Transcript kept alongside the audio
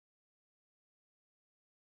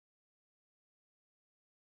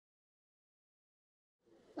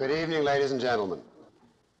Good evening, ladies and gentlemen.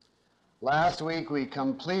 Last week we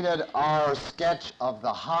completed our sketch of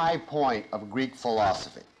the high point of Greek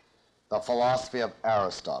philosophy, the philosophy of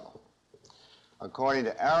Aristotle. According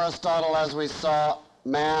to Aristotle, as we saw,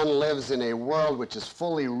 man lives in a world which is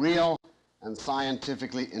fully real and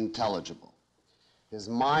scientifically intelligible. His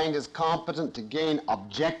mind is competent to gain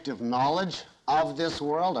objective knowledge of this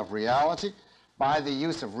world, of reality, by the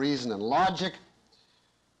use of reason and logic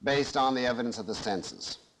based on the evidence of the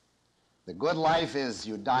senses. The good life is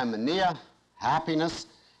eudaimonia, happiness,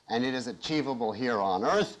 and it is achievable here on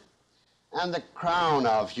earth, and the crown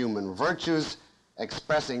of human virtues,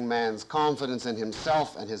 expressing man's confidence in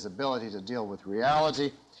himself and his ability to deal with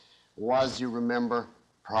reality, was, you remember,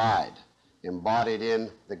 pride, embodied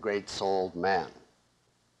in the great-souled man.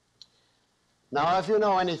 Now, if you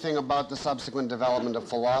know anything about the subsequent development of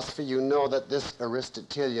philosophy, you know that this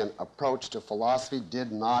Aristotelian approach to philosophy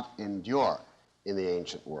did not endure in the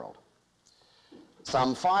ancient world.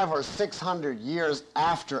 Some 500 or 600 years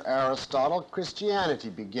after Aristotle, Christianity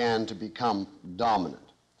began to become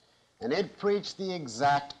dominant, and it preached the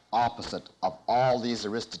exact opposite of all these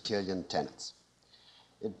Aristotelian tenets.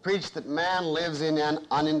 It preached that man lives in an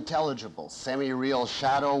unintelligible, semi-real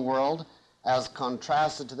shadow world as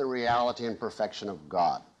contrasted to the reality and perfection of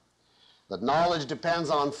God. That knowledge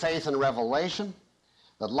depends on faith and revelation,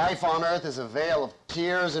 that life on earth is a vale of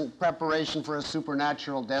tears in preparation for a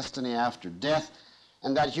supernatural destiny after death,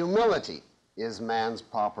 and that humility is man's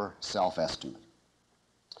proper self-estimate.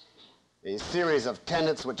 A series of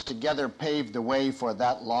tenets which together paved the way for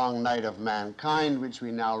that long night of mankind, which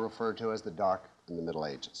we now refer to as the Dark and the Middle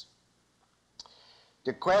Ages.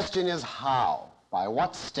 The question is how, by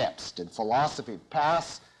what steps did philosophy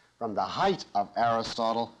pass from the height of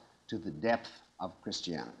Aristotle to the depth of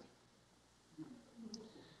Christianity?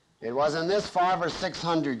 It was in this 500 or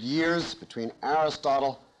 600 years between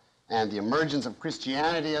Aristotle and the emergence of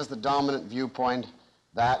Christianity as the dominant viewpoint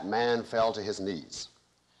that man fell to his knees,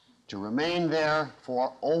 to remain there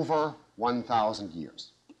for over 1,000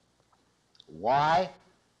 years. Why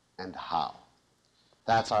and how?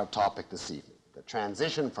 That's our topic this evening, the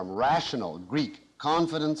transition from rational Greek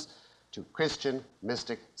confidence to Christian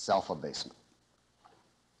mystic self-abasement.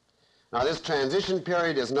 Now, this transition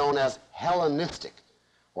period is known as Hellenistic,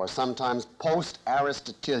 or sometimes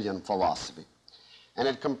post-Aristotelian philosophy, and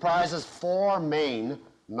it comprises four main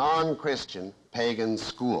non-Christian pagan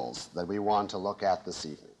schools that we want to look at this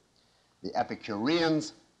evening: the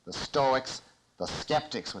Epicureans, the Stoics, the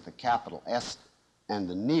Skeptics with a capital S, and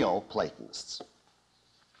the Neoplatonists.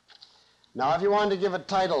 Now, if you wanted to give a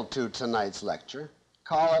title to tonight's lecture,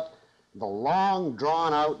 call it The Long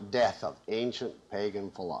Drawn-Out Death of Ancient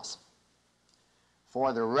Pagan Philosophy.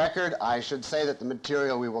 For the record, I should say that the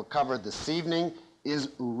material we will cover this evening is,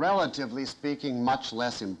 relatively speaking, much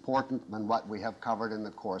less important than what we have covered in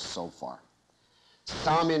the course so far.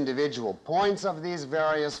 Some individual points of these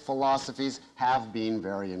various philosophies have been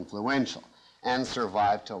very influential and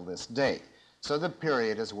survive till this day, so the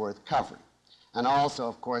period is worth covering. And also,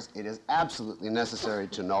 of course, it is absolutely necessary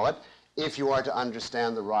to know it if you are to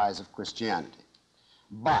understand the rise of Christianity.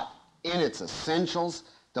 But in its essentials,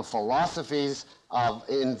 the philosophies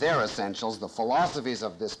in their essentials, the philosophies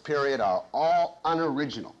of this period are all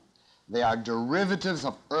unoriginal. They are derivatives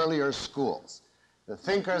of earlier schools. The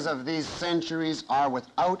thinkers of these centuries are,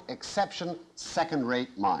 without exception,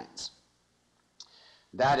 second-rate minds.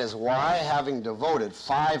 That is why, having devoted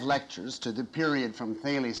 5 lectures to the period from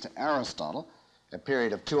Thales to Aristotle, a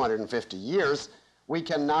period of 250 years, we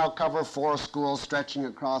can now cover 4 schools stretching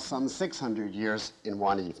across some 600 years in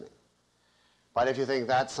one evening. But if you think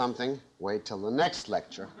that's something, wait till the next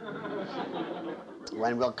lecture,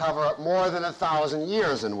 when we'll cover more than 1,000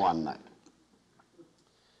 years in one night.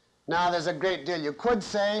 Now, there's a great deal you could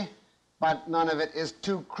say, but none of it is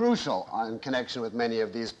too crucial in connection with many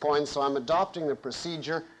of these points, so I'm adopting the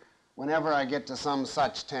procedure whenever I get to some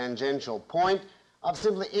such tangential point of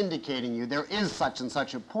simply indicating you there is such and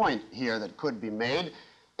such a point here that could be made,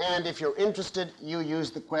 and if you're interested, you use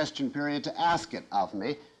the question period to ask it of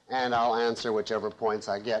me, and I'll answer whichever points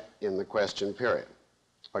I get in the question period,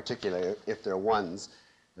 particularly if they're ones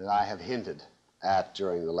that I have hinted at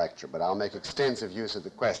during the lecture, but I'll make extensive use of the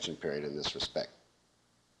question period in this respect.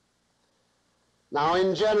 Now,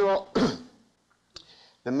 in general,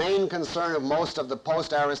 the main concern of most of the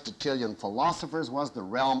post-Aristotelian philosophers was the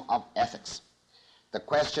realm of ethics, the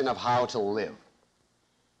question of how to live.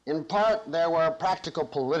 In part, there were practical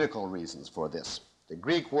political reasons for this. The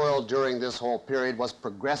Greek world during this whole period was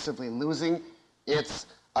progressively losing its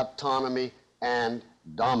autonomy and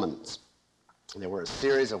dominance. There were a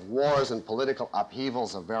series of wars and political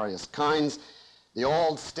upheavals of various kinds, The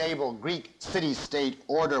old stable Greek city-state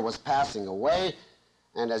order was passing away,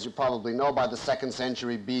 and as you probably know, by the 2nd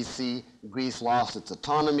century BC, Greece lost its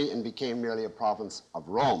autonomy and became merely a province of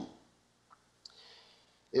Rome.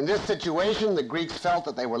 In this situation, the Greeks felt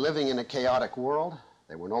that they were living in a chaotic world.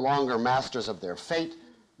 They were no longer masters of their fate,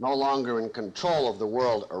 no longer in control of the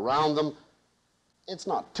world around them. It's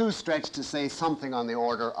not too stretched to say something on the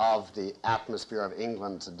order of the atmosphere of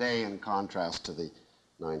England today in contrast to the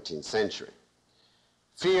 19th century.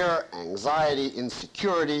 Fear, anxiety,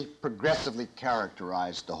 insecurity progressively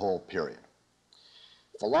characterized the whole period.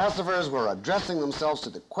 Philosophers were addressing themselves to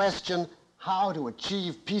the question how to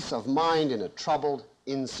achieve peace of mind in a troubled,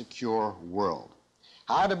 insecure world.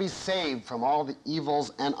 How to be saved from all the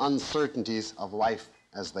evils and uncertainties of life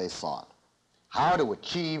as they saw it. How to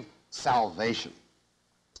achieve salvation.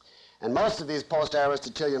 And most of these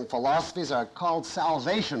post-Aristotelian philosophies are called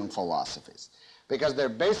salvation philosophies, because their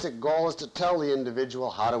basic goal is to tell the individual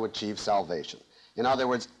how to achieve salvation. In other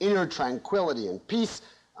words, inner tranquility and peace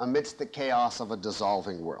amidst the chaos of a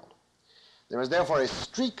dissolving world. There is therefore a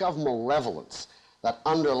streak of malevolence that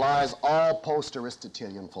underlies all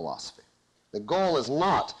post-Aristotelian philosophy. The goal is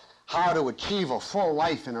not how to achieve a full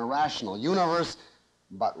life in a rational universe,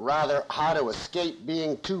 but rather how to escape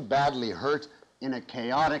being too badly hurt in a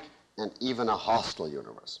chaotic and even a hostile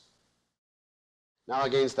universe. Now,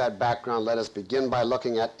 against that background, let us begin by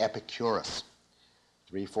looking at Epicurus,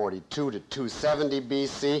 342 to 270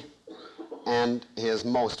 BC, and his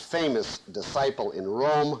most famous disciple in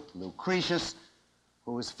Rome, Lucretius,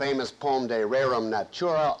 whose famous poem De Rerum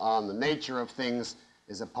Natura on the nature of things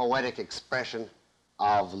is a poetic expression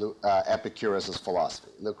of Epicurus'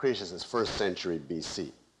 philosophy. Lucretius is 1st century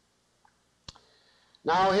BC.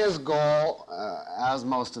 Now, his goal, as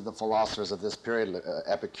most of the philosophers of this period,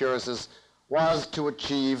 Epicurus's, was to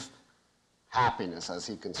achieve happiness, as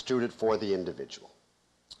he construed it, for the individual.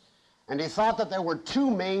 And he thought that there were two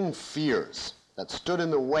main fears that stood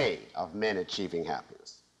in the way of men achieving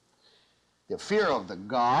happiness. The fear of the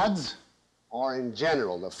gods, or in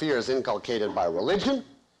general, the fears inculcated by religion,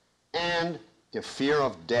 and the fear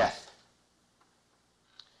of death.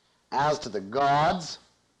 As to the gods,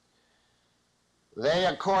 they,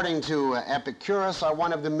 according to Epicurus, are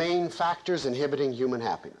one of the main factors inhibiting human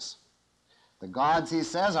happiness. The gods, he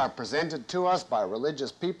says, are presented to us by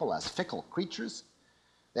religious people as fickle creatures.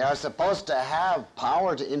 They are supposed to have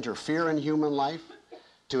power to interfere in human life,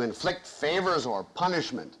 to inflict favors or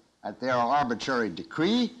punishment at their arbitrary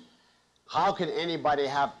decree. How can anybody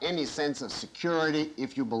have any sense of security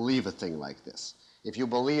if you believe a thing like this? If you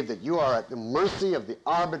believe that you are at the mercy of the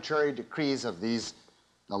arbitrary decrees of these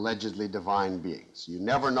allegedly divine beings. You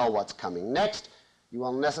never know what's coming next. You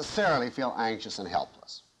will necessarily feel anxious and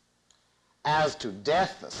helpless. As to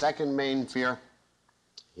death, the second main fear,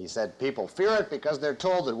 he said people fear it because they're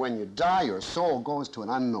told that when you die, your soul goes to an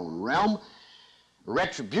unknown realm.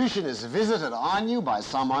 Retribution is visited on you by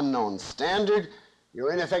some unknown standard.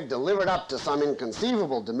 You're in effect delivered up to some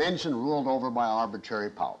inconceivable dimension ruled over by arbitrary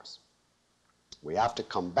powers. We have to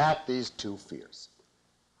combat these two fears.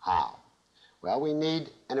 How? Well, we need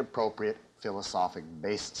an appropriate philosophic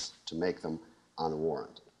basis to make them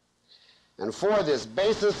unwarranted. And for this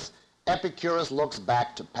basis, Epicurus looks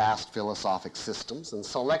back to past philosophic systems and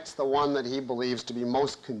selects the one that he believes to be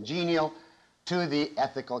most congenial to the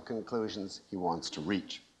ethical conclusions he wants to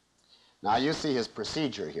reach. Now, you see his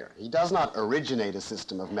procedure here. He does not originate a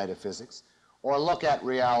system of metaphysics or look at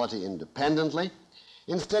reality independently.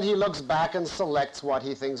 Instead, he looks back and selects what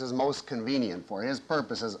he thinks is most convenient for his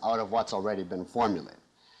purposes out of what's already been formulated.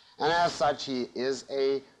 And as such, he is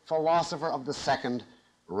a philosopher of the second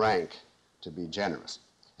rank, to be generous.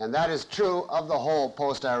 And that is true of the whole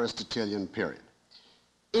post-Aristotelian period.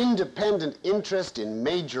 Independent interest in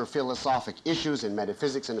major philosophic issues in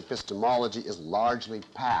metaphysics and epistemology is largely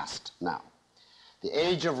past now. The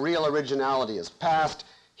age of real originality is past.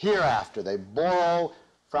 Hereafter, they borrow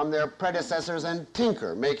from their predecessors and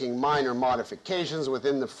tinker, making minor modifications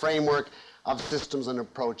within the framework of systems and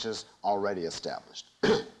approaches already established.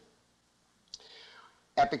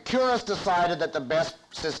 Epicurus decided that the best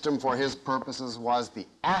system for his purposes was the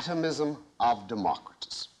atomism of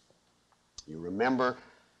Democritus. You remember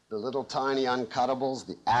the little tiny uncuttables,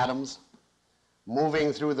 the atoms,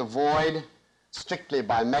 moving through the void strictly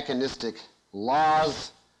by mechanistic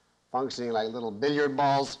laws, functioning like little billiard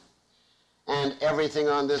balls. And everything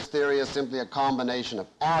on this theory is simply a combination of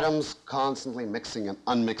atoms constantly mixing and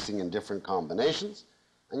unmixing in different combinations.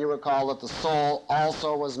 And you recall that the soul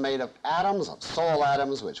also was made of atoms, of soul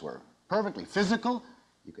atoms, which were perfectly physical.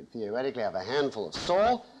 You could theoretically have a handful of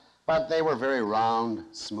soul, but they were very round,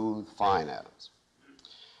 smooth, fine atoms.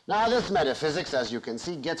 Now, this metaphysics, as you can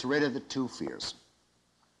see, gets rid of the two fears.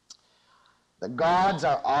 The gods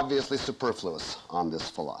are obviously superfluous on this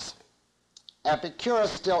philosophy.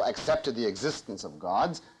 Epicurus still accepted the existence of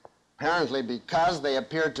gods, apparently because they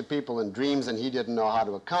appeared to people in dreams and he didn't know how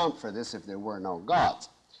to account for this if there were no gods.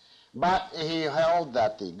 But he held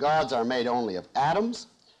that the gods are made only of atoms.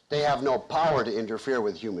 They have no power to interfere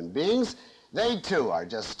with human beings. They too are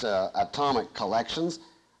just atomic collections,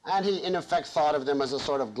 and he in effect thought of them as a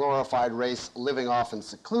sort of glorified race living off in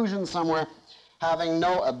seclusion somewhere, having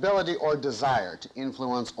no ability or desire to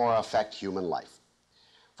influence or affect human life.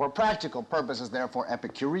 For practical purposes, therefore,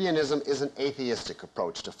 Epicureanism is an atheistic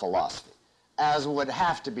approach to philosophy, as would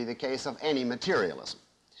have to be the case of any materialism.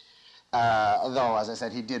 Though, as I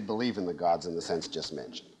said, he did believe in the gods in the sense just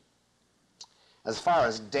mentioned. As far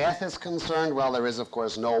as death is concerned, well, there is, of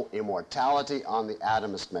course, no immortality on the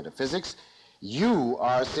atomist metaphysics. You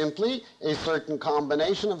are simply a certain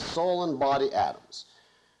combination of soul and body atoms.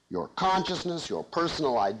 Your consciousness, your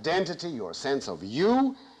personal identity, your sense of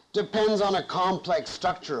you depends on a complex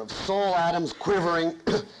structure of soul atoms quivering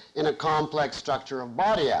in a complex structure of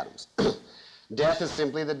body atoms. Death is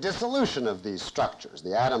simply the dissolution of these structures.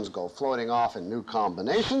 The atoms go floating off in new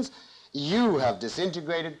combinations. You have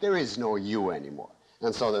disintegrated. There is no you anymore.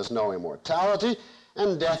 And so there's no immortality,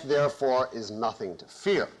 and death, therefore, is nothing to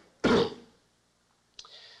fear.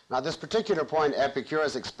 Now, this particular point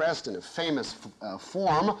Epicurus expressed in a famous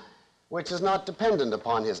form, which is not dependent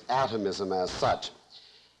upon his atomism as such.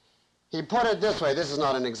 He put it this way. This is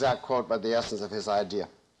not an exact quote, but the essence of his idea.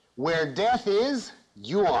 Where death is,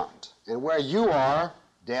 you aren't. And where you are,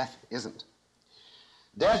 death isn't.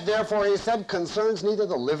 Death, therefore, he said, concerns neither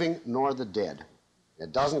the living nor the dead.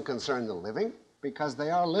 It doesn't concern the living because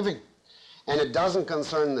they are living. And it doesn't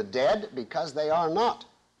concern the dead because they are not.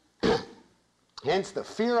 Hence, the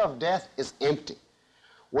fear of death is empty.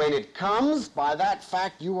 When it comes, by that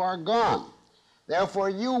fact, you are gone. Therefore,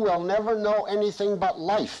 you will never know anything but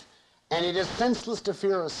life. And it is senseless to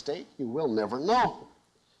fear a state you will never know.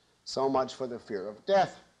 So much for the fear of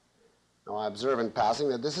death. Now, I observe in passing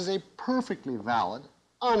that this is a perfectly valid,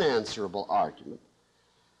 unanswerable argument,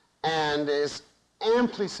 and is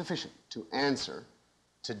amply sufficient to answer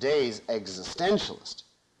today's existentialist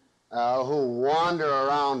who wander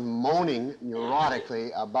around moaning neurotically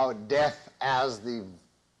about death as the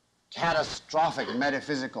catastrophic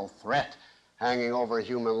metaphysical threat hanging over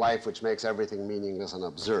human life which makes everything meaningless and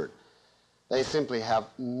absurd. They simply have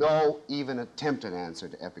no even attempted answer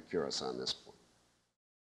to Epicurus on this point.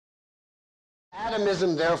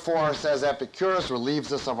 Atomism, therefore, says Epicurus,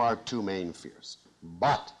 relieves us of our two main fears.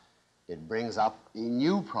 But it brings up a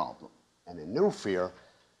new problem and a new fear,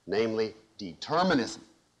 namely determinism.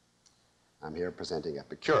 I'm here presenting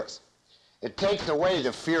Epicurus. It takes away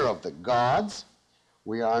the fear of the gods.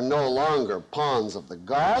 We are no longer pawns of the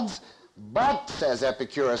gods, but, says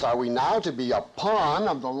Epicurus, are we now to be a pawn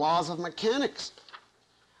of the laws of mechanics?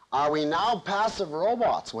 Are we now passive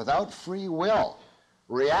robots without free will,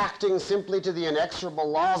 reacting simply to the inexorable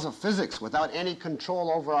laws of physics without any control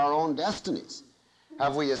over our own destinies?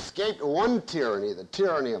 Have we escaped one tyranny, the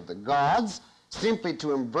tyranny of the gods, simply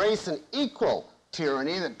to embrace an equal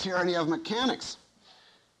tyranny, the tyranny of mechanics?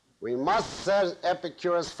 We must, says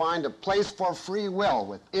Epicurus, find a place for free will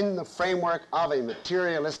within the framework of a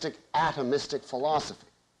materialistic, atomistic philosophy.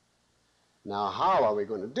 Now, how are we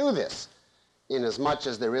going to do this? Inasmuch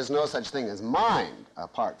as there is no such thing as mind,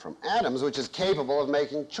 apart from atoms, which is capable of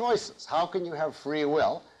making choices. How can you have free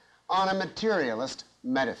will on a materialist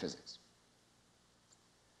metaphysics?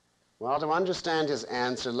 Well, to understand his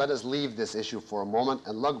answer, let us leave this issue for a moment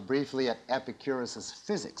and look briefly at Epicurus's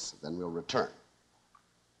physics. Then we'll return.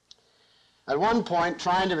 At one point,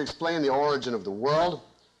 trying to explain the origin of the world,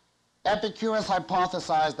 Epicurus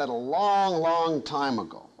hypothesized that a long, long time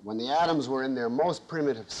ago, when the atoms were in their most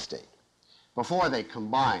primitive state, before they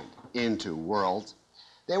combined into worlds,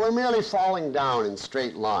 they were merely falling down in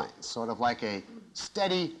straight lines, sort of like a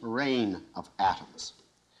steady rain of atoms.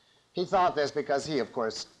 He thought this because he, of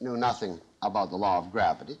course, knew nothing about the law of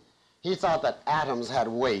gravity. He thought that atoms had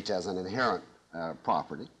weight as an inherent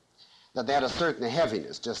property, that they had a certain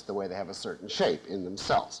heaviness, just the way they have a certain shape in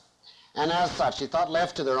themselves. And as such, he thought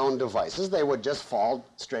left to their own devices, they would just fall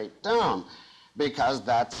straight down, because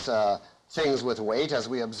that's things with weight, as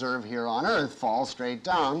we observe here on Earth, fall straight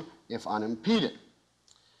down if unimpeded.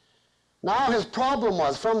 Now his problem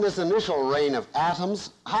was, from this initial rain of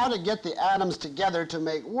atoms, how to get the atoms together to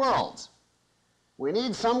make worlds. We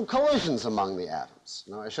need some collisions among the atoms.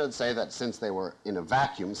 Now I should say that since they were in a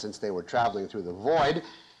vacuum, since they were traveling through the void,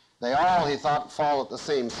 they all, he thought, fall at the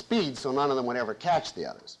same speed, so none of them would ever catch the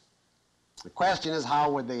others. The question is,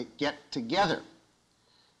 how would they get together?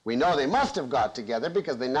 We know they must have got together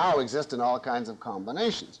because they now exist in all kinds of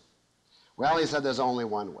combinations. Well, he said there's only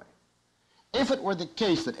one way. If it were the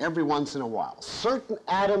case that every once in a while certain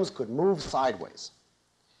atoms could move sideways,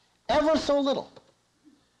 ever so little,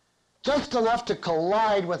 just enough to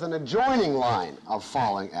collide with an adjoining line of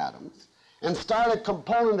falling atoms and start a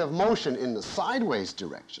component of motion in the sideways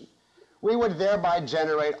direction, we would thereby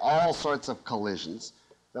generate all sorts of collisions.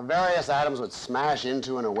 The various atoms would smash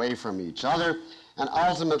into and away from each other, and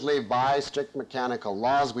ultimately, by strict mechanical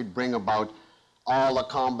laws, we'd bring about all the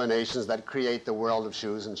combinations that create the world of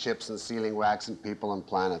shoes and ships and sealing wax and people and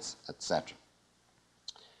planets, etc.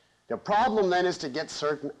 The problem then is to get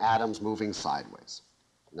certain atoms moving sideways.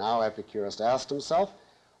 Now Epicurus asked himself,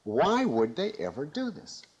 why would they ever do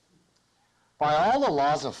this? By all the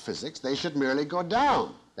laws of physics, they should merely go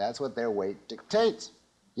down. That's what their weight dictates.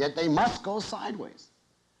 Yet they must go sideways.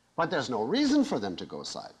 But there's no reason for them to go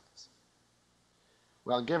sideways.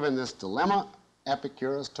 Well, given this dilemma,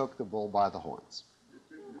 Epicurus took the bull by the horns.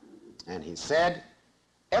 And he said,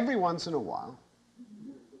 every once in a while,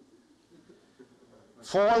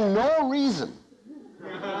 for no reason,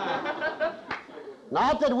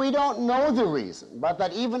 not that we don't know the reason, but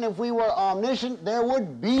that even if we were omniscient, there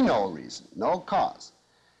would be no reason, no cause.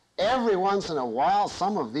 Every once in a while,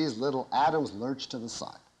 some of these little atoms lurch to the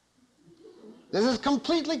side. This is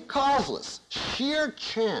completely causeless, sheer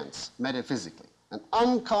chance, metaphysically, an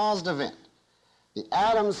uncaused event. The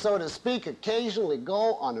atoms, so to speak, occasionally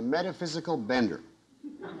go on a metaphysical bender.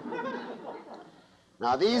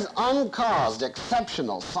 Now, these uncaused,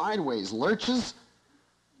 exceptional, sideways lurches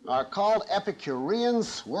are called Epicurean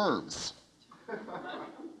swerves.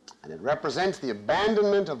 And it represents the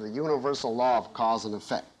abandonment of the universal law of cause and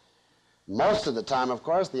effect. Most of the time, of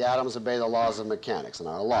course, the atoms obey the laws of mechanics and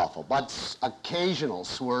are lawful, but occasional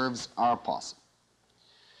swerves are possible.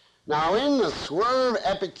 Now, in the swerve,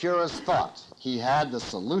 Epicurus thought he had the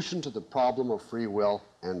solution to the problem of free will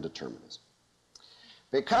and determinism.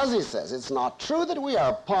 Because, he says, it's not true that we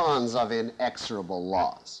are pawns of inexorable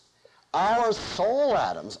laws. Our soul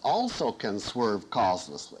atoms also can swerve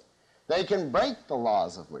causelessly. They can break the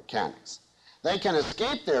laws of mechanics. They can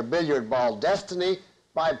escape their billiard ball destiny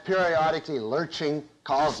by periodically lurching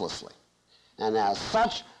causelessly. And as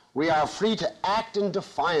such, we are free to act in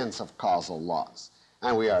defiance of causal laws.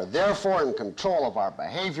 And we are therefore in control of our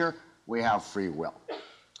behavior. We have free will.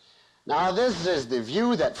 Now, this is the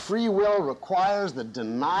view that free will requires the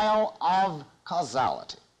denial of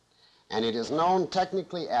causality. And it is known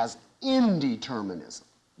technically as indeterminism,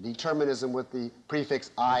 determinism with the prefix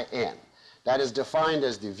in. That is defined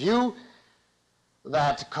as the view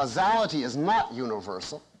that causality is not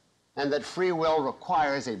universal and that free will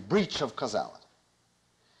requires a breach of causality.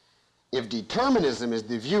 If determinism is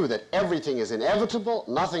the view that everything is inevitable,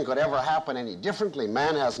 nothing could ever happen any differently,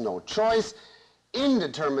 man has no choice,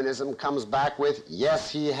 indeterminism comes back with,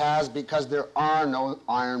 yes, he has, because there are no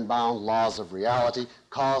iron-bound laws of reality.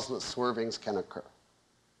 Causeless swervings can occur.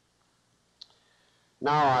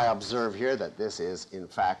 Now I observe here that this is, in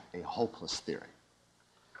fact, a hopeless theory.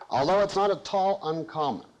 Although it's not at all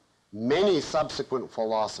uncommon, many subsequent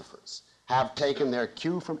philosophers have taken their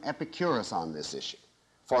cue from Epicurus on this issue.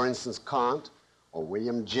 For instance, Kant or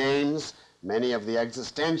William James, many of the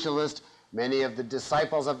existentialists, many of the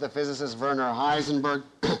disciples of the physicist Werner Heisenberg,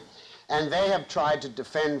 and they have tried to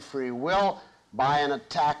defend free will by an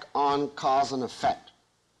attack on cause and effect.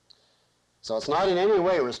 So it's not in any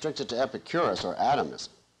way restricted to Epicurus or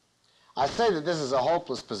atomism. I say that this is a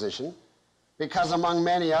hopeless position because, among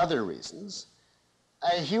many other reasons,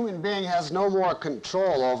 a human being has no more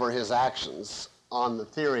control over his actions on the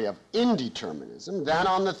theory of indeterminism than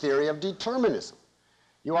on the theory of determinism.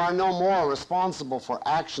 You are no more responsible for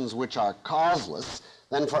actions which are causeless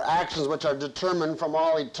than for actions which are determined from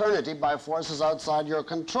all eternity by forces outside your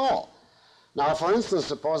control. Now, for instance,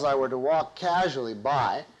 suppose I were to walk casually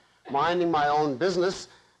by, minding my own business,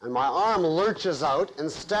 and my arm lurches out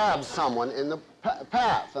and stabs someone in the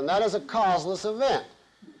path, and that is a causeless event.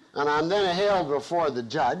 And I'm then hailed before the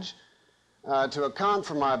judge to account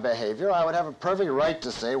for my behavior. I would have a perfect right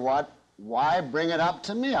to say, why bring it up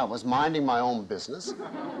to me? I was minding my own business.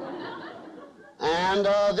 And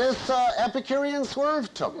this Epicurean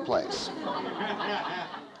swerve took place.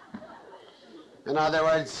 In other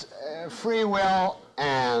words, free will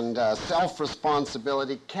and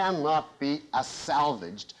self-responsibility cannot be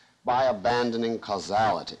salvaged by abandoning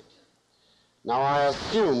causality. Now, I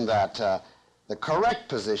assume that the correct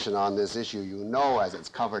position on this issue you know, as it's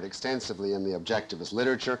covered extensively in the objectivist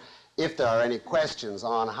literature. If there are any questions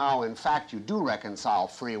on how, in fact, you do reconcile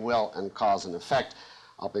free will and cause and effect,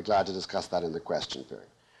 I'll be glad to discuss that in the question period.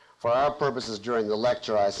 For our purposes during the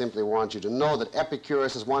lecture, I simply want you to know that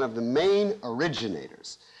Epicurus is one of the main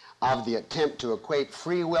originators of the attempt to equate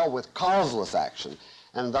free will with causeless action,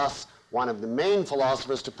 and thus one of the main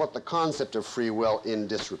philosophers to put the concept of free will in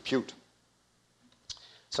disrepute.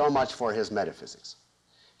 So much for his metaphysics.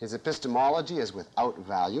 His epistemology is without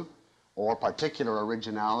value, or particular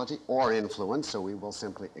originality, or influence, so we will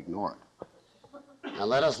simply ignore it. Now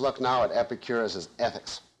let us look now at Epicurus'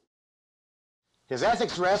 ethics. His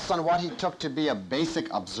ethics rests on what he took to be a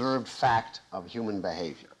basic observed fact of human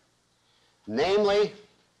behavior, namely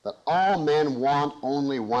that all men want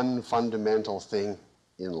only one fundamental thing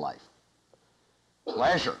in life: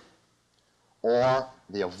 pleasure, or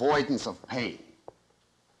the avoidance of pain,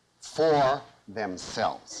 for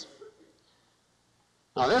themselves.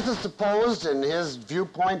 Now, this is supposed, in his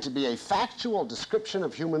viewpoint, to be a factual description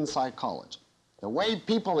of human psychology, the way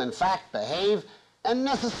people in fact behave and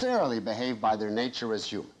necessarily behave by their nature as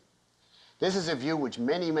human. This is a view which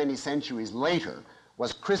many, many centuries later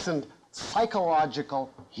was christened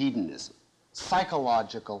psychological hedonism.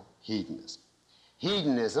 Psychological hedonism.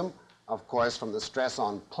 Hedonism, of course, from the stress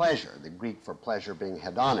on pleasure, the Greek for pleasure being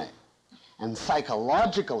hedone, and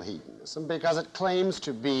psychological hedonism because it claims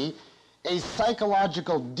to be a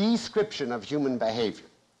psychological description of human behavior.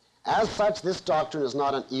 As such, this doctrine is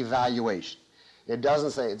not an evaluation. It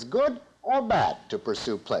doesn't say it's good or bad to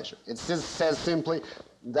pursue pleasure. It says simply,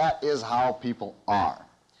 that is how people are.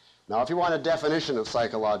 Now, if you want a definition of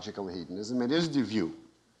psychological hedonism, it is the view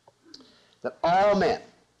that all men,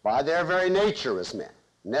 by their very nature as men,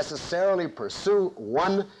 necessarily pursue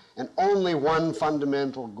one and only one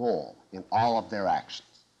fundamental goal in all of their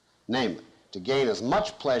actions, namely, to gain as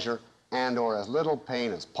much pleasure and or as little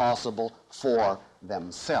pain as possible for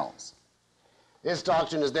themselves. This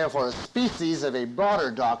doctrine is therefore a species of a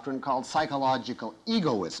broader doctrine called psychological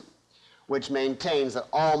egoism, which maintains that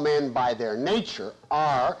all men by their nature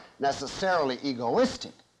are necessarily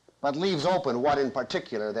egoistic, but leaves open what in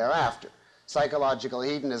particular they're after. Psychological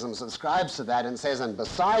hedonism subscribes to that and says, and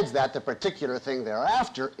besides that, the particular thing they're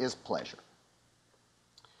after is pleasure.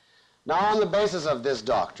 Now, on the basis of this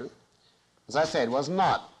doctrine, as I said, was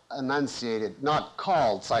not enunciated, not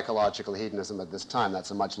called psychological hedonism at this time.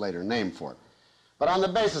 That's a much later name for it. But on the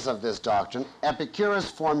basis of this doctrine,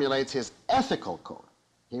 Epicurus formulates his ethical code.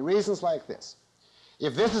 He reasons like this: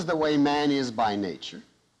 if this is the way man is by nature,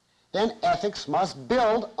 then ethics must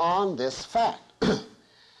build on this fact.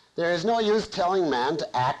 There is no use telling man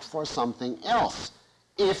to act for something else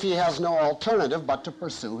if he has no alternative but to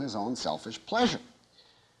pursue his own selfish pleasure.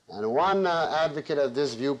 And one advocate of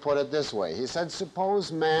this view put it this way. He said,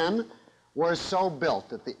 suppose man were so built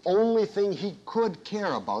that the only thing he could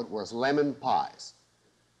care about was lemon pies.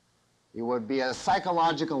 He would be a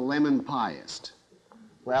psychological lemon pieist.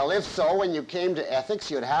 Well, if so, when you came to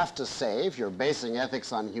ethics, you'd have to say, if you're basing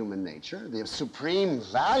ethics on human nature, the supreme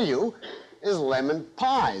value is lemon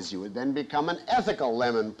pies. You would then become an ethical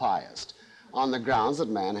lemon pieist on the grounds that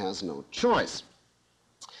man has no choice.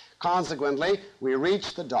 Consequently, we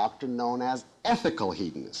reach the doctrine known as ethical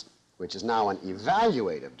hedonism, which is now an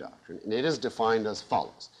evaluative doctrine, and it is defined as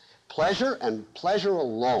follows. Pleasure and pleasure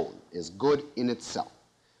alone is good in itself.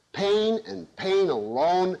 Pain and pain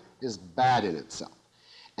alone is bad in itself.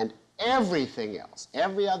 And everything else,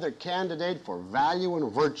 every other candidate for value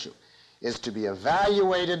and virtue, is to be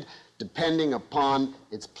evaluated depending upon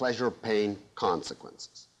its pleasure-pain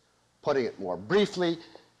consequences. Putting it more briefly,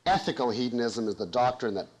 ethical hedonism is the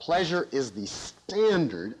doctrine that pleasure is the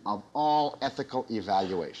standard of all ethical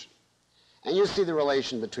evaluation. And you see the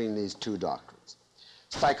relation between these two doctrines.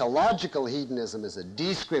 Psychological hedonism is a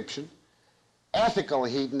description. Ethical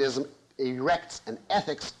hedonism erects an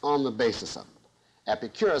ethics on the basis of it.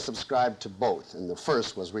 Epicurus subscribed to both, and the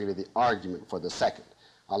first was really the argument for the second,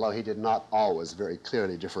 although he did not always very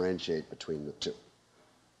clearly differentiate between the two.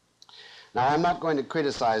 Now, I'm not going to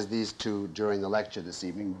criticize these two during the lecture this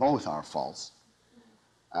evening. Both are false.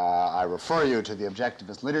 I refer you to the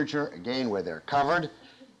objectivist literature, again, where they're covered.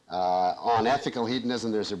 On ethical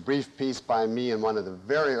hedonism, there's a brief piece by me in one of the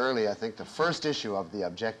very early, I think, the first issue of the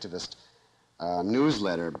objectivist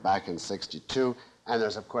newsletter back in '62. And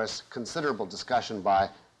there's, of course, considerable discussion by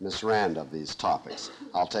Miss Rand of these topics.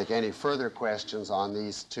 I'll take any further questions on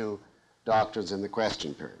these two doctrines in the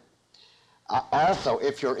question period. Also,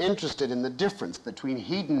 if you're interested in the difference between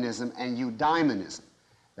hedonism and eudaimonism,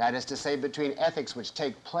 that is to say, between ethics which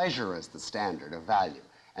take pleasure as the standard of value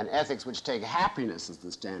and ethics which take happiness as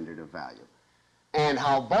the standard of value, and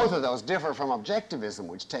how both of those differ from objectivism,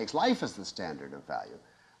 which takes life as the standard of value,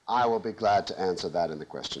 I will be glad to answer that in the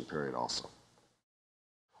question period also.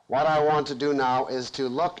 What I want to do now is to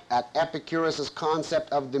look at Epicurus'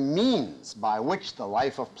 concept of the means by which the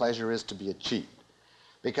life of pleasure is to be achieved,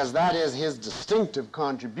 because that is his distinctive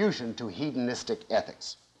contribution to hedonistic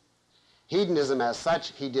ethics. Hedonism as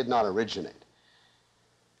such, he did not originate.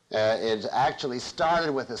 It actually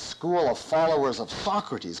started with a school of followers of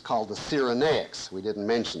Socrates called the Cyrenaics. We didn't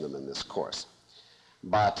mention them in this course.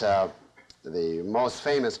 But the most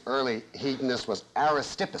famous early hedonist was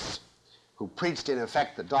Aristippus, who preached in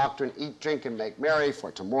effect the doctrine, eat, drink, and make merry,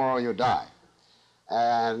 for tomorrow you die.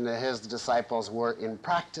 And his disciples were in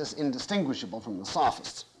practice indistinguishable from the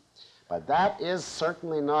sophists. But that is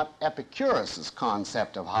certainly not Epicurus'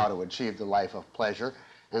 concept of how to achieve the life of pleasure,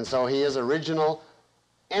 and so he is original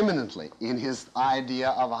eminently in his idea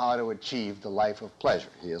of how to achieve the life of pleasure.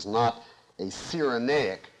 He is not a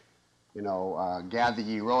Cyrenaic, gather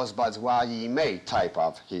ye rosebuds while ye may type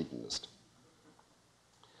of hedonist.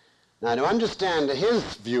 Now, to understand his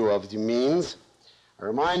view of the means, I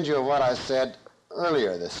remind you of what I said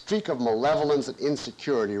earlier, the streak of malevolence and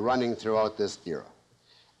insecurity running throughout this era.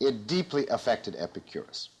 It deeply affected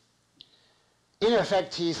Epicurus. In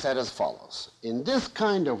effect, he said as follows: in this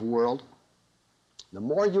kind of world, the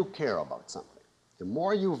more you care about something, the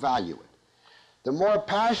more you value it, the more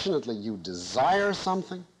passionately you desire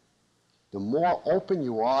something, the more open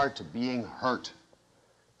you are to being hurt,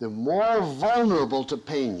 the more vulnerable to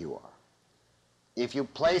pain you are. If you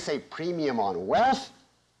place a premium on wealth,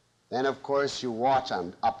 then of course you watch,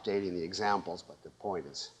 I'm updating the examples, but the point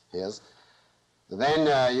is his,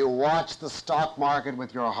 then you watch the stock market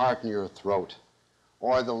with your heart in your throat,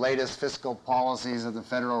 or the latest fiscal policies of the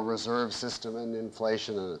Federal Reserve System and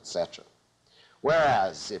inflation and etc.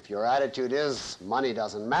 Whereas if your attitude is, money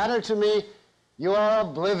doesn't matter to me, you are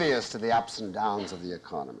oblivious to the ups and downs of the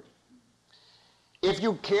economy. If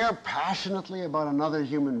you care passionately about another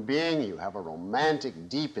human being, you have a romantic,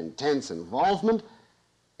 deep, intense involvement,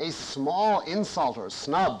 a small insult or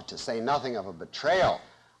snub, to say nothing of a betrayal,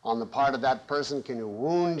 on the part of that person can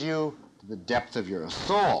wound you to the depth of your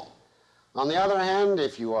soul. On the other hand,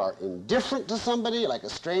 if you are indifferent to somebody, like a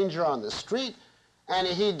stranger on the street, and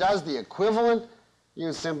he does the equivalent,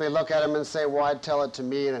 you simply look at him and say, why tell it to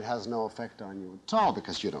me, and it has no effect on you at all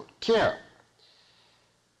because you don't care.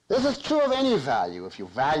 This is true of any value. If you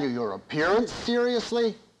value your appearance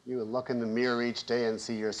seriously, you will look in the mirror each day and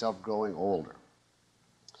see yourself growing older.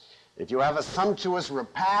 If you have a sumptuous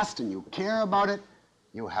repast and you care about it,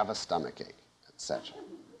 you have a stomachache, etc.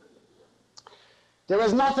 There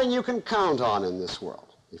is nothing you can count on in this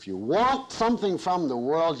world. If you want something from the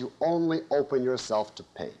world, you only open yourself to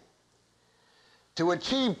pain. To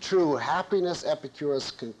achieve true happiness,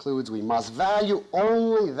 Epicurus concludes, we must value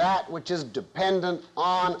only that which is dependent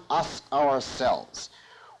on us ourselves.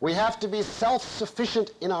 We have to be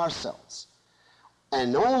self-sufficient in ourselves.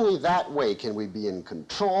 And only that way can we be in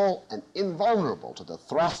control and invulnerable to the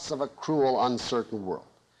thrusts of a cruel, uncertain world.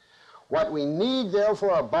 What we need,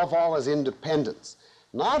 therefore, above all, is independence.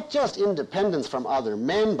 Not just independence from other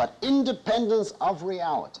men, but independence of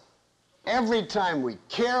reality. Every time we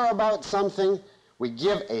care about something, we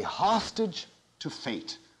give a hostage to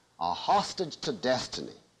fate, a hostage to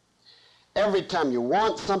destiny. Every time you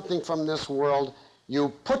want something from this world,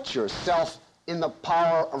 you put yourself in the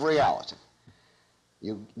power of reality.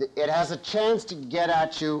 It has a chance to get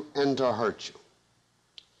at you and to hurt you.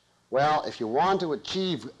 Well, if you want to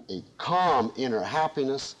achieve a calm inner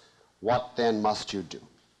happiness, what then must you do?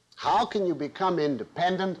 How can you become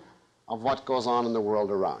independent of what goes on in the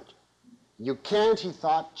world around you? You can't, he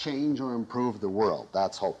thought, change or improve the world.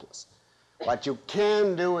 That's hopeless. What you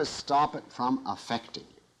can do is stop it from affecting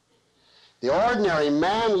you. The ordinary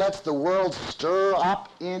man lets the world stir up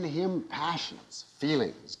in him passions,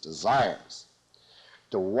 feelings, desires.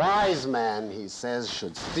 The wise man, he says,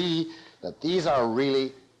 should see that these are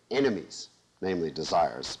really enemies, namely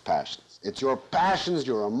desires, passions. It's your passions,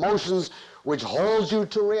 your emotions, which hold you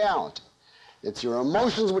to reality. It's your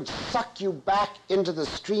emotions which suck you back into the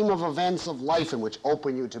stream of events of life and which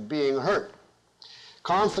open you to being hurt.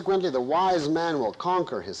 Consequently, the wise man will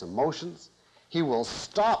conquer his emotions. He will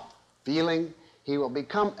stop feeling. He will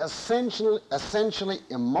become essentially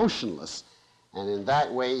emotionless, and in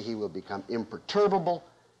that way he will become imperturbable,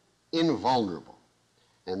 invulnerable.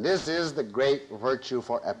 And this is the great virtue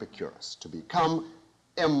for Epicurus, to become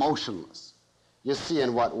emotionless. You see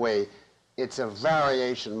in what way it's a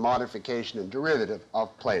variation, modification, and derivative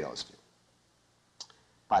of Plato's view,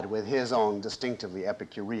 but with his own distinctively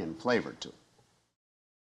Epicurean flavor to it.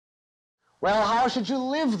 Well, how should you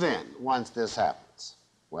live then once this happens?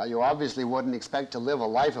 Well, you obviously wouldn't expect to live a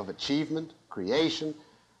life of achievement, creation,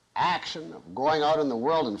 action, of going out in the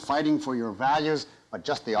world and fighting for your values but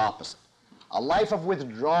just the opposite. A life of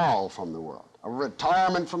withdrawal from the world, of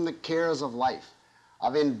retirement from the cares of life,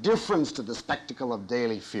 of indifference to the spectacle of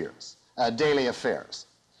daily affairs.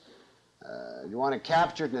 You want to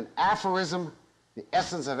capture it in an aphorism? The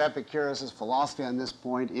essence of Epicurus' philosophy on this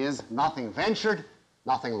point is nothing ventured,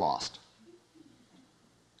 nothing lost.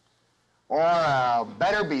 Or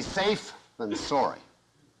better be safe than sorry.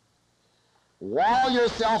 Wall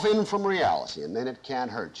yourself in from reality, and then it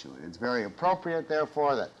can't hurt you. And it's very appropriate,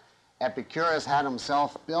 therefore, that Epicurus had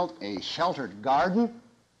himself built a sheltered garden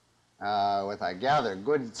with, I gather,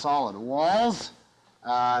 good solid walls.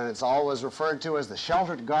 And it's always referred to as the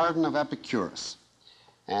sheltered garden of Epicurus.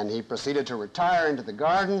 And he proceeded to retire into the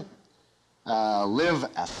garden, live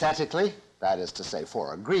ascetically, that is to say,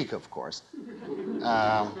 for a Greek, of course.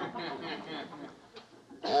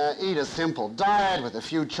 Eat a simple diet with a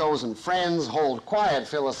few chosen friends, hold quiet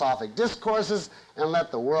philosophic discourses, and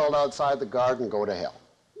let the world outside the garden go to hell.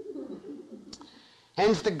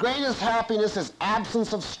 Hence, the greatest happiness is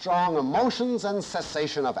absence of strong emotions and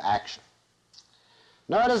cessation of action.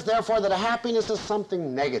 Notice, therefore, that happiness is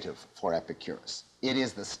something negative for Epicurus. It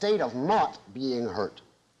is the state of not being hurt.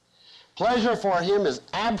 Pleasure for him is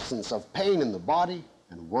absence of pain in the body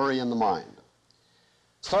and worry in the mind.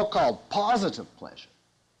 So-called positive pleasure,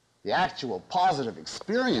 the actual positive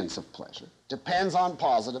experience of pleasure, depends on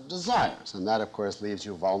positive desires, and that, of course, leaves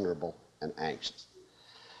you vulnerable and anxious.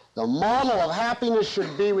 The model of happiness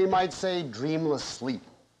should be, we might say, dreamless sleep.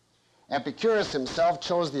 Epicurus himself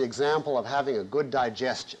chose the example of having a good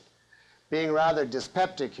digestion. Being rather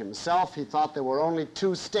dyspeptic himself, he thought there were only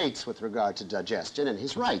two states with regard to digestion, and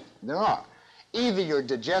he's right, there are. Either your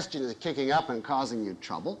digestion is kicking up and causing you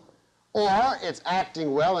trouble, or it's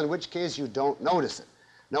acting well, in which case you don't notice it.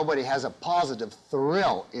 Nobody has a positive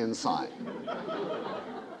thrill inside.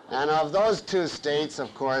 And of those two states,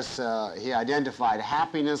 of course, he identified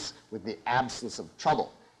happiness with the absence of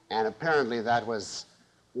trouble. And apparently that was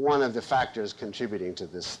one of the factors contributing to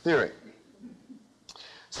this theory.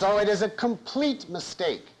 So it is a complete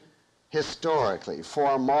mistake, historically,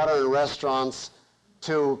 for modern restaurants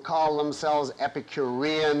to call themselves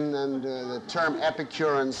Epicurean and the term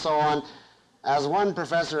epicure and so on. As one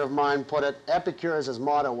professor of mine put it, Epicurus'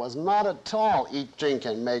 motto was not at all eat, drink,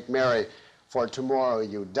 and make merry, for tomorrow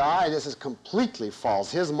you die. This is completely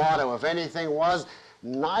false. His motto, if anything, was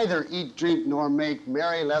neither eat, drink, nor make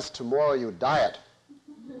merry, lest tomorrow you diet.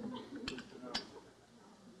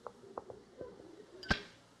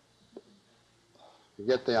 You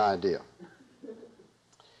get the idea.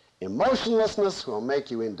 Emotionlessness will make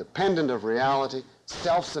you independent of reality,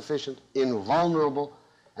 self-sufficient, invulnerable,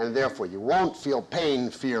 and therefore you won't feel pain,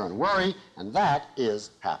 fear, and worry, and that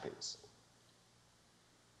is happiness.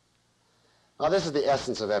 Now, this is the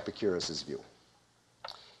essence of Epicurus' view.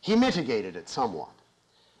 He mitigated it somewhat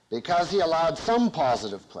because he allowed some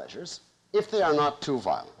positive pleasures, if they are not too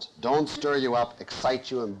violent, don't stir you up, excite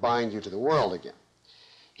you, and bind you to the world again.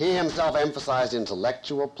 He himself emphasized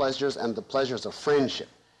intellectual pleasures and the pleasures of friendship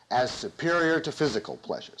as superior to physical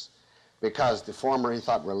pleasures, because the former he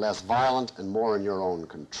thought were less violent and more in your own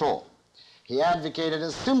control. He advocated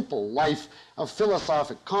a simple life of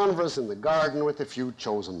philosophic converse in the garden with a few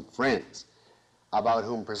chosen friends, about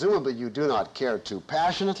whom presumably you do not care too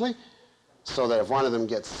passionately, so that if one of them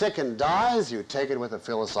gets sick and dies, you take it with a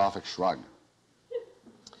philosophic shrug.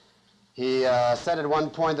 He said at one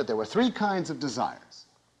point that there were three kinds of desires.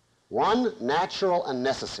 One, natural and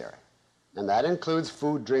necessary, and that includes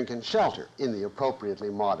food, drink, and shelter in the appropriately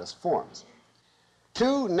modest forms.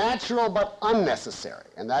 Two, natural but unnecessary,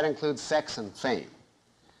 and that includes sex and fame.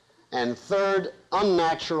 And third,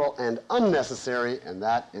 unnatural and unnecessary, and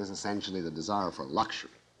that is essentially the desire for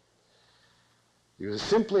luxury. You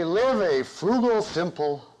simply live a frugal,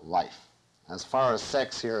 simple life. As far as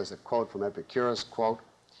sex, here is a quote from Epicurus, quote,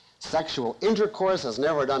 "Sexual intercourse has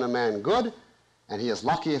never done a man good, and he is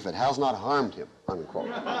lucky if it has not harmed him," unquote.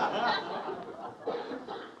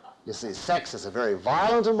 You see, sex is a very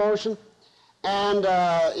violent emotion, and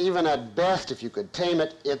even at best, if you could tame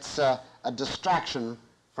it, it's a distraction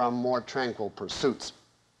from more tranquil pursuits.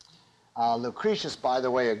 Lucretius, by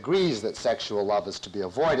the way, agrees that sexual love is to be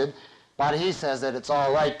avoided, but he says that it's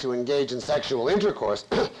all right to engage in sexual intercourse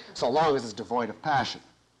so long as it's devoid of passion.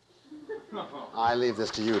 I leave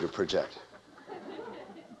this to you to project.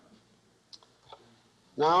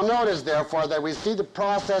 Now notice, therefore, that we see the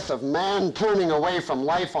process of man turning away from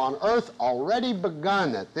life on earth already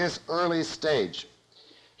begun at this early stage.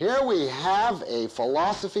 Here we have a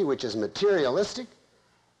philosophy which is materialistic,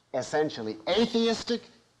 essentially atheistic,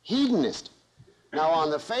 hedonistic. Now,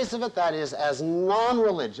 on the face of it, that is as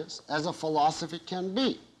non-religious as a philosophy can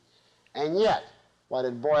be. And yet, what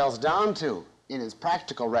it boils down to in his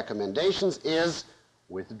practical recommendations is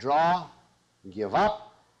withdraw, give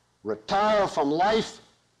up, retire from life,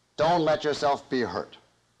 don't let yourself be hurt.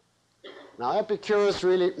 Now, Epicurus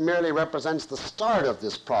really merely represents the start of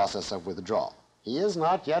this process of withdrawal. He is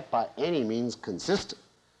not yet by any means consistent.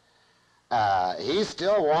 He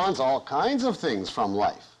still wants all kinds of things from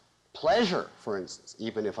life. Pleasure, for instance,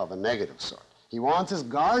 even if of a negative sort. He wants his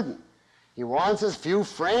garden. He wants his few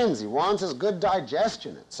friends. He wants his good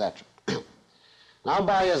digestion, etc. Now,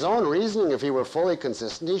 by his own reasoning, if he were fully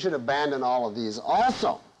consistent, he should abandon all of these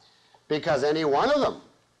also, because any one of them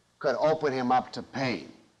could open him up to pain.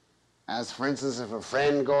 As, for instance, if a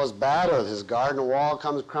friend goes bad, or his garden wall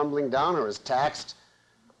comes crumbling down, or is taxed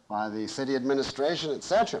by the city administration,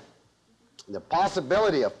 etc. The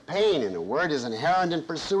possibility of pain, in a word, is inherent in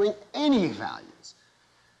pursuing any values.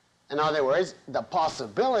 In other words, the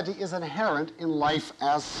possibility is inherent in life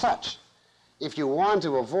as such. If you want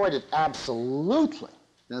to avoid it absolutely,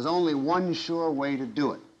 there's only one sure way to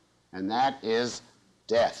do it, and that is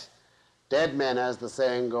death. Dead men, as the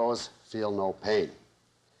saying goes, feel no pain.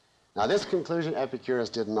 Now, this conclusion Epicurus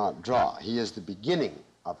did not draw. He is the beginning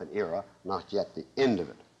of an era, not yet the end of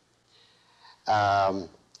it.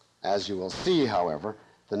 As you will see, however,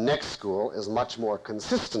 the next school is much more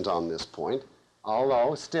consistent on this point,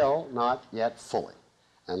 although still not yet fully.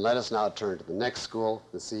 And let us now turn to the next school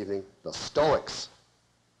this evening, the Stoics.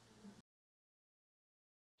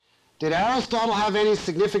 Did Aristotle have any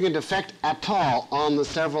significant effect at all on the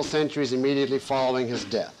several centuries immediately following his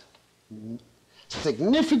death?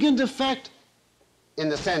 Significant effect, in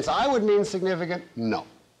the sense I would mean significant, no.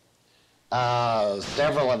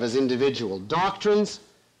 Several of his individual doctrines,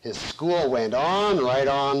 his school went on, right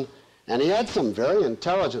on, and he had some very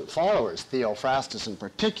intelligent followers, Theophrastus in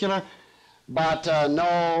particular, but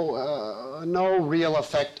no real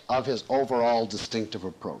effect of his overall distinctive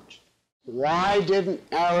approach. Why didn't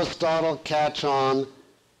Aristotle catch on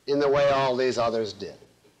in the way all these others did?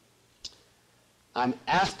 I'm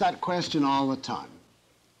asked that question all the time.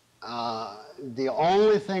 The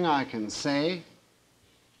only thing I can say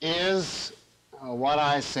is what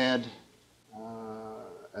I said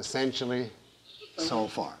essentially so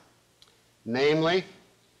far. Namely,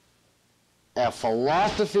 a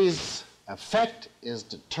philosophy's effect is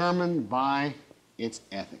determined by its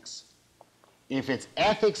ethics. If its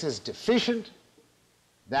ethics is deficient,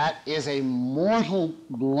 that is a mortal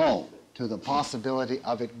blow to the possibility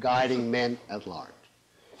of it guiding men at large.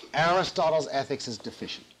 Aristotle's ethics is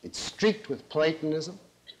deficient. It's streaked with Platonism.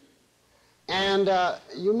 And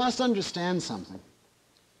you must understand something.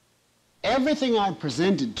 Everything I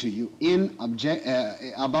presented to you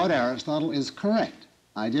about Aristotle is correct.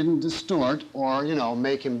 I didn't distort or,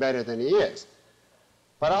 make him better than he is.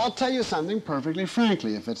 But I'll tell you something perfectly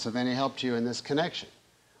frankly, if it's of any help to you in this connection.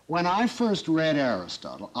 When I first read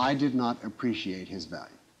Aristotle, I did not appreciate his value.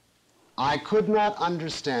 I could not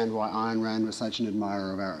understand why Ayn Rand was such an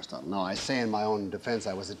admirer of Aristotle. Now, I say in my own defense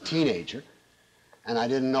I was a teenager, and I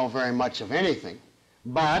didn't know very much of anything.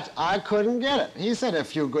 But I couldn't get it. He said a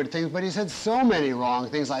few good things, but he said so many wrong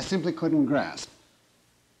things I simply couldn't grasp.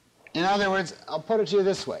 In other words, I'll put it to you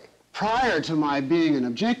this way. Prior to my being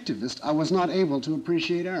an objectivist, I was not able to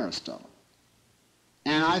appreciate Aristotle.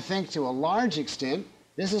 And I think to a large extent,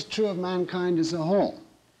 this is true of mankind as a whole.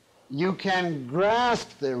 You can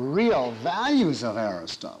grasp the real values of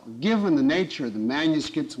Aristotle, given the nature of the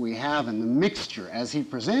manuscripts we have and the mixture as he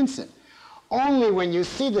presents it, only when you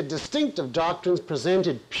see the distinctive doctrines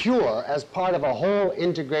presented pure as part of a whole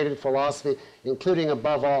integrated philosophy, including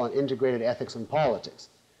above all an integrated ethics and politics.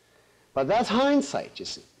 But that's hindsight, you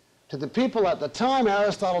see. To the people at the time,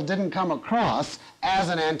 Aristotle didn't come across as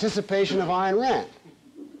an anticipation of Ayn Rand.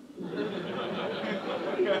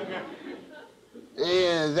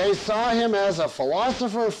 They saw him as a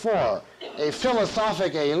philosopher for a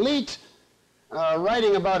philosophic elite,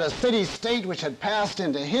 writing about a city-state which had passed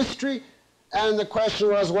into history, and the question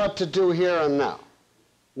was what to do here and now.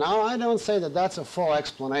 Now, I don't say that that's a full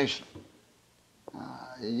explanation.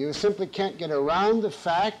 You simply can't get around the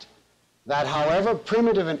fact that however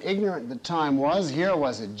primitive and ignorant the time was, here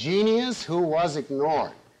was a genius who was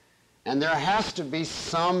ignored. And there has to be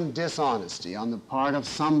some dishonesty on the part of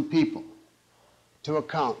some people to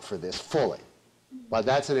account for this fully. But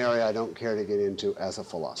that's an area I don't care to get into as a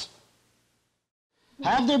philosopher.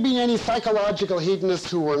 Have there been any psychological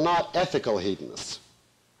hedonists who were not ethical hedonists?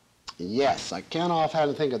 Yes, I can't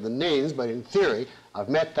offhand think of the names, but in theory, I've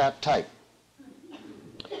met that type.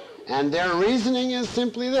 And their reasoning is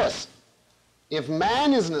simply this. If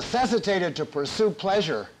man is necessitated to pursue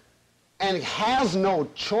pleasure and has no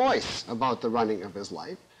choice about the running of his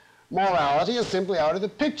life, morality is simply out of the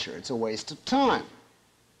picture. It's a waste of time.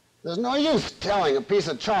 There's no use telling a piece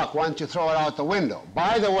of chalk once you throw it out the window.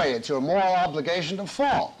 By the way, it's your moral obligation to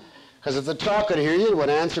fall. Because if the chalk could hear you, it would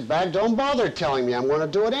answer back, don't bother telling me, I'm going to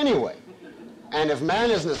do it anyway. And if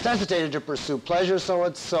man is necessitated to pursue pleasure,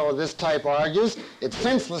 so this type argues, it's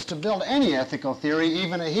senseless to build any ethical theory,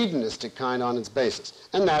 even a hedonistic kind, on its basis.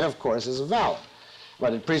 And that, of course, is valid.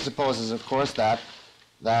 But it presupposes, of course, that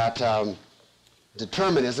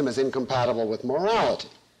determinism is incompatible with morality.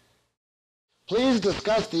 Please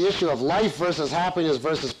discuss the issue of life versus happiness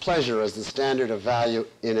versus pleasure as the standard of value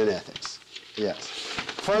in an ethics. Yes.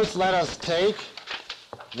 First, let us take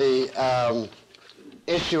the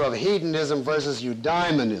issue of hedonism versus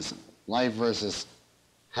eudaimonism, life versus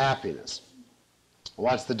happiness.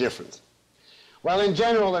 What's the difference? Well, in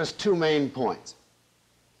general, there's two main points.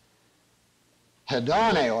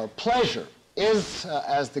 Hedone, or pleasure, is,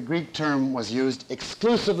 as the Greek term was used,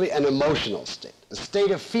 exclusively an emotional state, a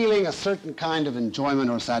state of feeling a certain kind of enjoyment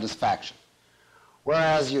or satisfaction.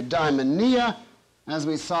 Whereas eudaimonia, as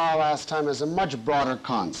we saw last time, is a much broader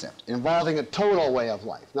concept, involving a total way of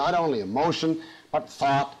life, not only emotion, but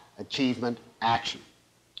thought, achievement, action.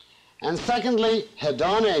 And secondly,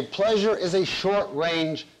 hedone, pleasure, is a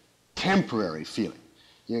short-range, temporary feeling.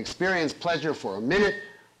 You experience pleasure for a minute,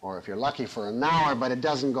 or if you're lucky for an hour, but it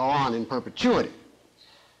doesn't go on in perpetuity.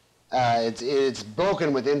 It's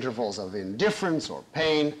broken with intervals of indifference or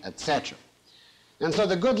pain, etc. And so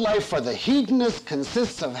the good life for the hedonist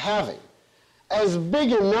consists of having as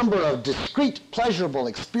big a number of discrete pleasurable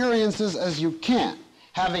experiences as you can,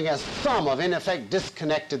 having a sum of, in effect,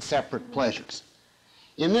 disconnected separate pleasures.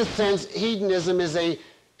 In this sense, hedonism is a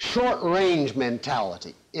short-range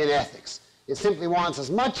mentality in ethics. It simply wants as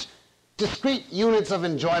much discrete units of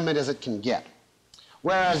enjoyment as it can get.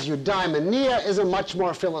 Whereas eudaimonia is a much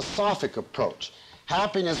more philosophic approach.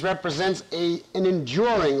 Happiness represents an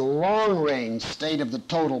enduring, long-range state of the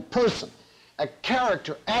total person, a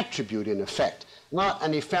character attribute in effect, not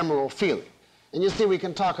an ephemeral feeling. And you see, we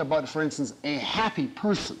can talk about, for instance, a happy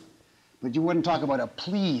person, but you wouldn't talk about a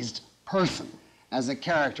pleased person as a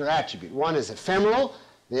character attribute. One is ephemeral,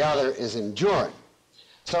 the other is enduring.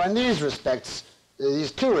 So in these respects,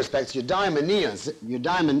 these two respects, eudaimonism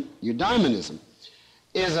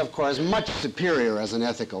is, of course, much superior as an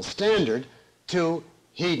ethical standard to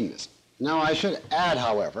hedonism. Now, I should add,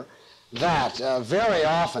 however, that very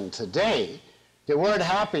often today, the word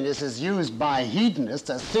happiness is used by hedonists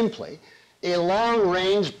as simply a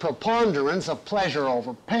long-range preponderance of pleasure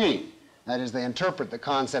over pain. That is, they interpret the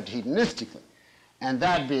concept hedonistically. And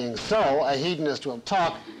that being so, a hedonist will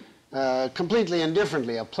talk completely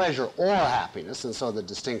indifferently of pleasure or happiness, and so the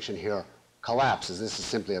distinction here collapses. This is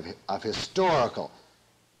simply of historical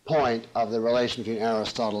point of the relation between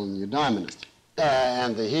Aristotle and the eudaimonists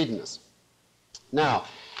and the hedonists. Now,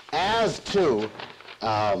 as to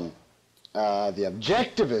the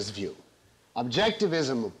objectivist view,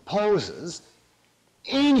 objectivism opposes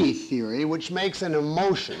any theory which makes an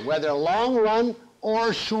emotion, whether long run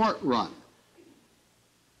or short run,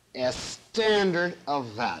 a standard of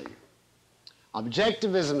value.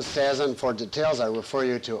 Objectivism says, and for details I refer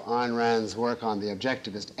you to Ayn Rand's work on the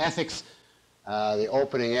objectivist ethics, the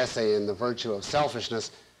opening essay in The Virtue of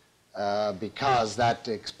Selfishness, because that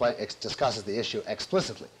discusses the issue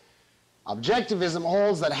explicitly. Objectivism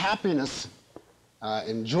holds that happiness,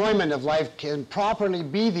 enjoyment of life, can properly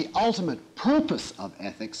be the ultimate purpose of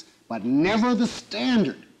ethics, but never the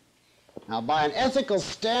standard. Now, by an ethical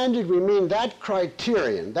standard, we mean that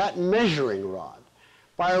criterion, that measuring rod,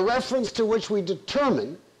 by a reference to which we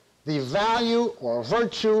determine the value or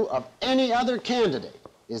virtue of any other candidate.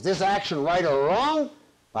 Is this action right or wrong?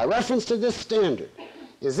 By reference to this standard.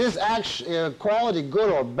 Is this quality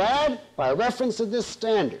good or bad? By reference to this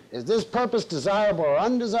standard. Is this purpose desirable or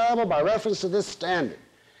undesirable? By reference to this standard.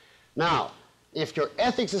 Now, if your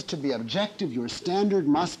ethics is to be objective, your standard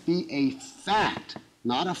must be a fact,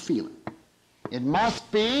 not a feeling. It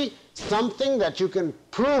must be something that you can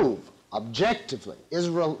prove objectively,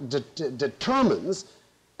 determines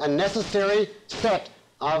a necessary set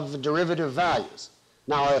of derivative values.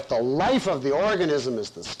 Now, if the life of the organism is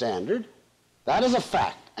the standard, that is a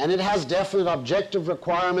fact, and it has definite objective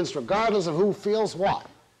requirements regardless of who feels what.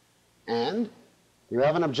 And you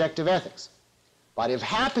have an objective ethics. But if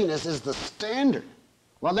happiness is the standard,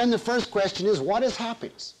 well, then the first question is, what is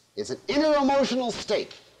happiness? It's an inner emotional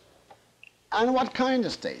state. And what kind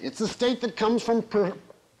of state? It's a state that comes from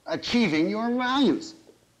achieving your values.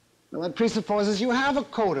 Well, it presupposes you have a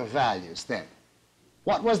code of values then.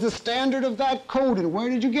 What was the standard of that code, and where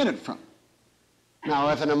did you get it from? Now,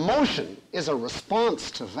 if an emotion is a response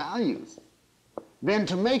to values, then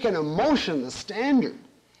to make an emotion the standard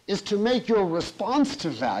is to make your response to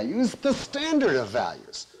values the standard of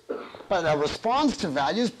values. But a response to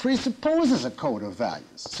values presupposes a code of values.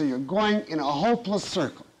 So you're going in a hopeless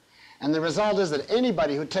circle. And the result is that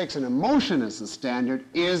anybody who takes an emotion as the standard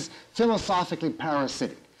is philosophically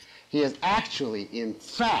parasitic. He is actually, in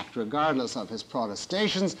fact, regardless of his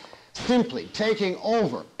protestations, simply taking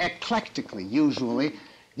over, eclectically usually,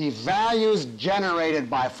 the values generated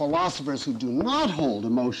by philosophers who do not hold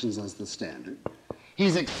emotions as the standard.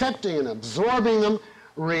 He's accepting and absorbing them,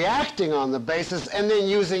 reacting on the basis, and then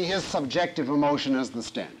using his subjective emotion as the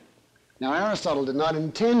standard. Now, Aristotle did not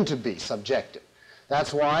intend to be subjective.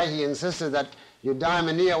 That's why he insisted that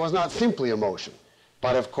eudaimonia was not simply emotion.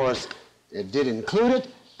 But, of course, it did include it,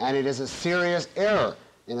 and it is a serious error.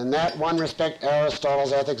 And in that one respect,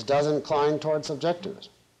 Aristotle's ethics does incline toward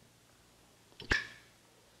subjectivism.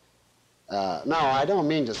 Now, I don't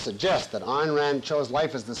mean to suggest that Ayn Rand chose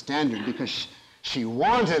life as the standard because she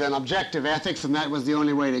wanted an objective ethics and that was the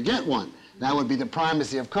only way to get one. That would be the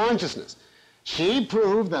primacy of consciousness. She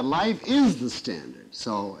proved that life is the standard.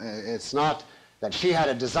 So it's not that she had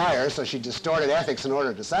a desire, so she distorted ethics in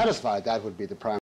order to satisfy it. That would be the primacy.